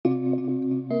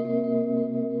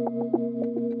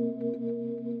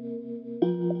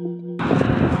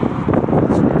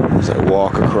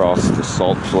across the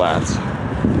Salt Flats,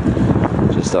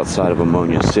 just outside of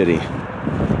Ammonia City,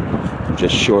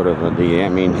 just short of the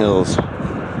Amine Hills.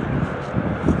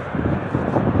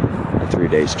 3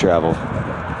 days travel.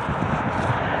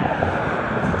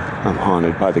 I'm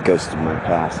haunted by the ghosts of my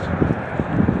past. I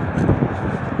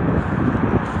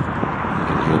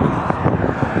can hear them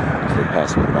as they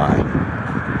pass me by.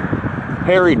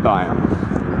 Harried by them.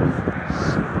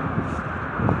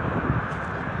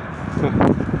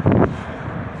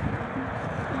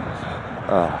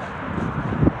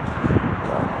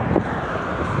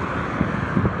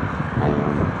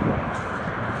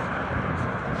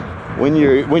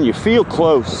 When you feel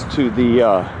close to the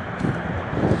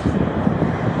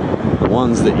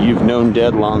ones that you've known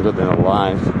dead longer than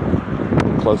alive,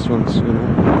 close ones, you know.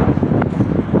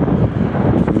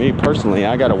 For me personally,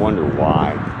 I gotta wonder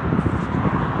why.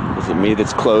 Is it me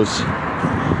that's close,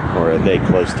 or are they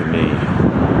close to me?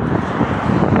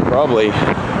 Probably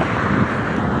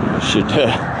I should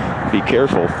be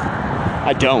careful.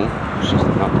 I don't. It's just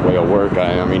not the way I work.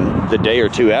 I mean, the day or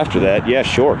two after that, yeah,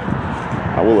 sure,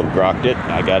 I will have grokked it.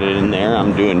 I got it in there.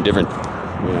 I'm doing different,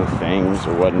 things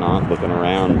or whatnot, looking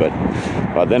around. But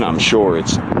by then, I'm sure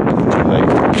it's too late.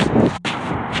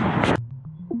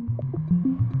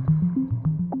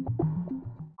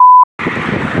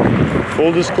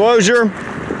 Full disclosure,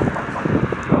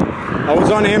 I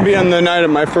was on Ambien the night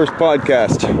of my first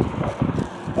podcast.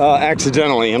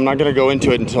 Accidentally. I'm not going to go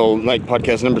into it until like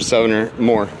podcast number 7 or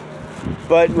more.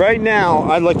 But right now,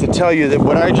 I'd like to tell you that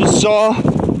what I just saw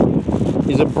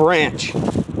is a branch.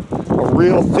 A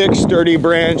real thick, sturdy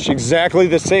branch, exactly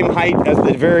the same height as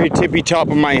the very tippy top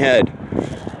of my head.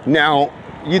 Now,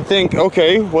 you'd think,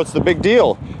 okay, what's the big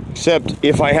deal? Except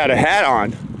if I had a hat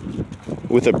on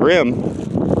with a brim,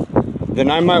 then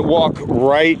I might walk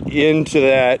right into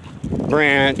that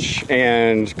branch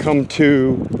and come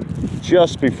to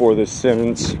just before this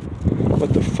sentence.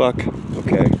 What the fuck?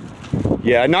 Okay.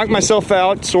 Yeah, I knocked myself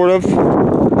out, sort of.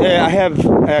 Yeah, I have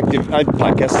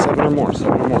podcast 7 or more.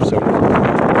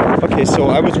 Okay, so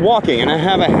I was walking and I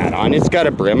have a hat on. It's got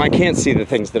a brim. I can't see the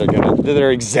things that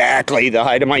are exactly the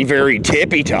height of my very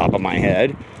tippy top of my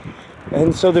head.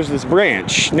 And so there's this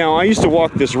branch. Now, I used to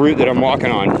walk this route that I'm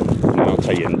walking on. I'll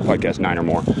tell you in podcast 9 or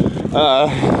more.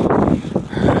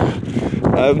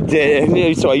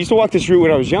 So I used to walk this route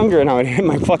when I was younger, and I would hit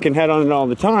my fucking head on it all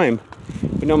the time.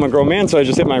 But now I'm a grown man, so I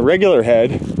just hit my regular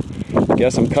head. I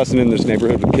guess I'm cussing in this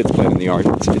neighborhood with kids playing in the yard.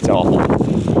 It's awful.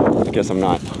 I guess I'm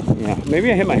not. Yeah,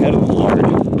 maybe I hit my head a little hard.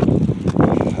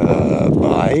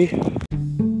 Bye.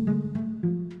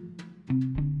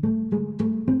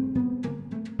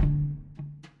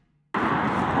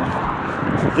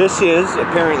 This is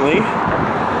apparently,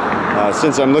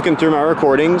 since I'm looking through my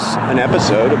recordings, an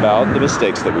episode about the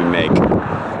mistakes that we make.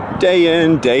 Day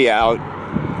in, day out.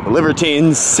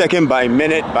 Libertines, second by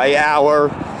minute, by hour,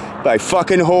 by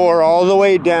fucking whore, all the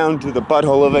way down to the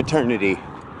butthole of eternity.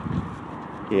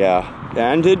 Yeah,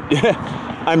 and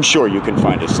I'm sure you can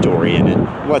find a story in it.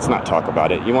 Let's not talk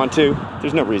about it. You want to?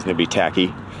 There's no reason to be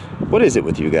tacky. What is it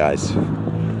with you guys? I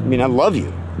mean, I love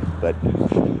you, but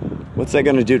what's that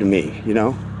gonna do to me, you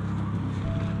know?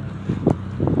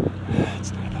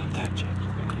 It's not about that, Jake.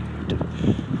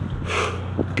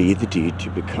 Be the deed to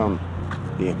become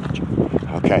the image.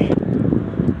 Okay.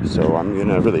 So I'm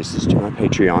gonna release this to my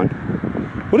Patreon.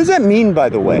 What does that mean, by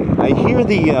the way? I hear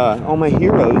the all my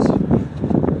heroes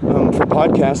for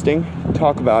podcasting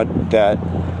talk about that.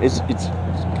 It's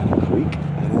kind of Greek.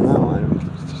 I don't know.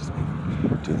 It's just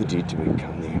do the deed to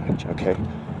become the image. Okay.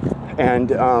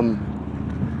 And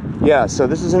yeah, so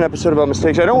this is an episode about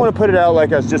mistakes. I don't want to put it out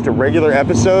like it's just a regular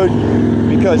episode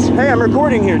because, hey, I'm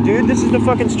recording here, dude. This is the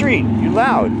fucking street. You're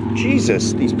loud.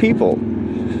 Jesus, these people.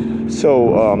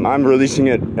 So I'm releasing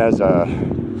it as a...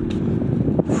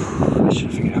 I should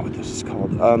have figured out what this is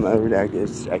called.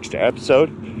 It's extra episode.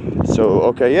 So,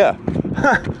 okay, yeah.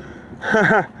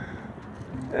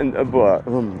 And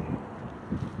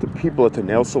the people at the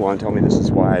nail salon tell me this is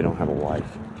why I don't have a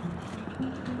wife.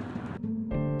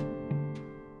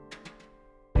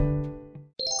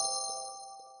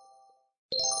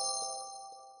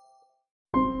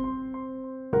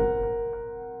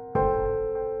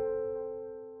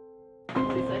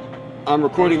 I'm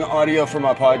recording audio for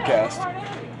my podcast.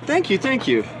 Thank you.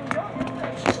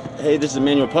 Hey, this is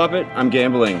Emmanuel Puppet. I'm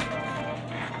gambling.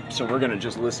 So we're gonna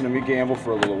just listen to me gamble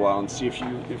for a little while and see if you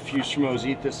schmoes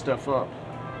eat this stuff up.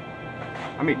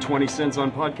 I made 20 cents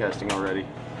on podcasting already.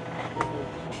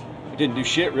 I didn't do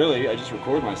shit really, I just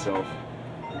record myself.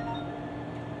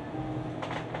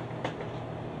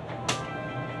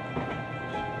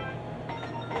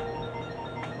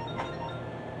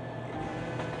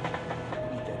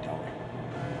 Eat that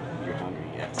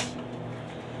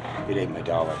It ate my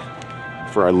dollar.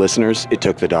 For our listeners, it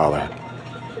took the dollar.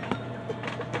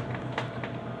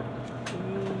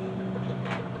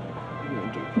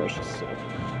 Don't crush this up.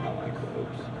 I like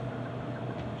ropes.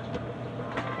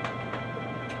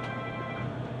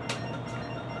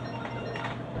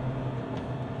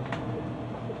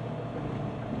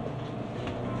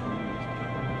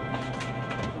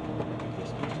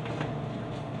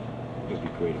 It would be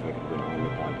great if I could put it on the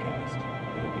podcast.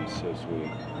 That would be so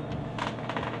sweet.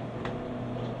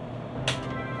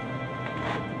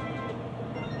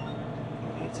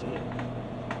 That's it.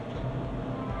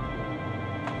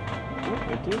 Oh,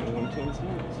 I did. I won 10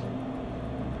 cents.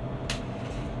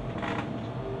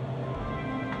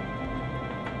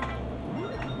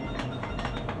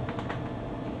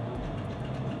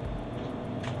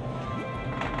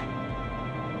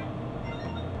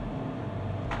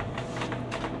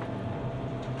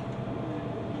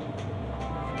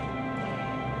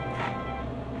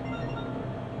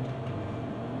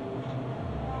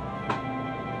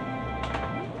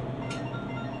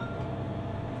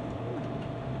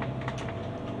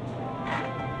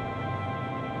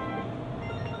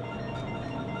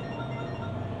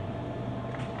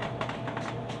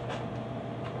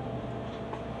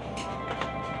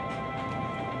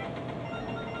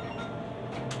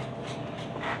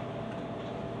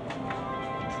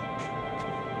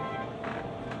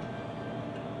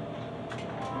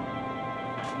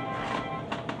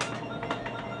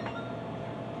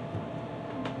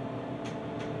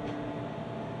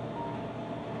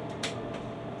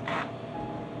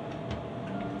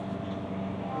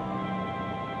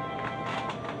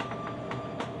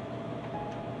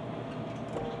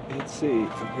 Let's see.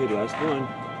 Okay, last one.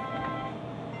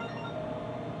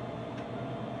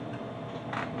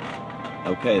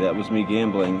 Okay, that was me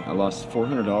gambling. I lost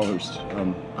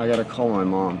 $400. I gotta call my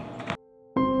mom.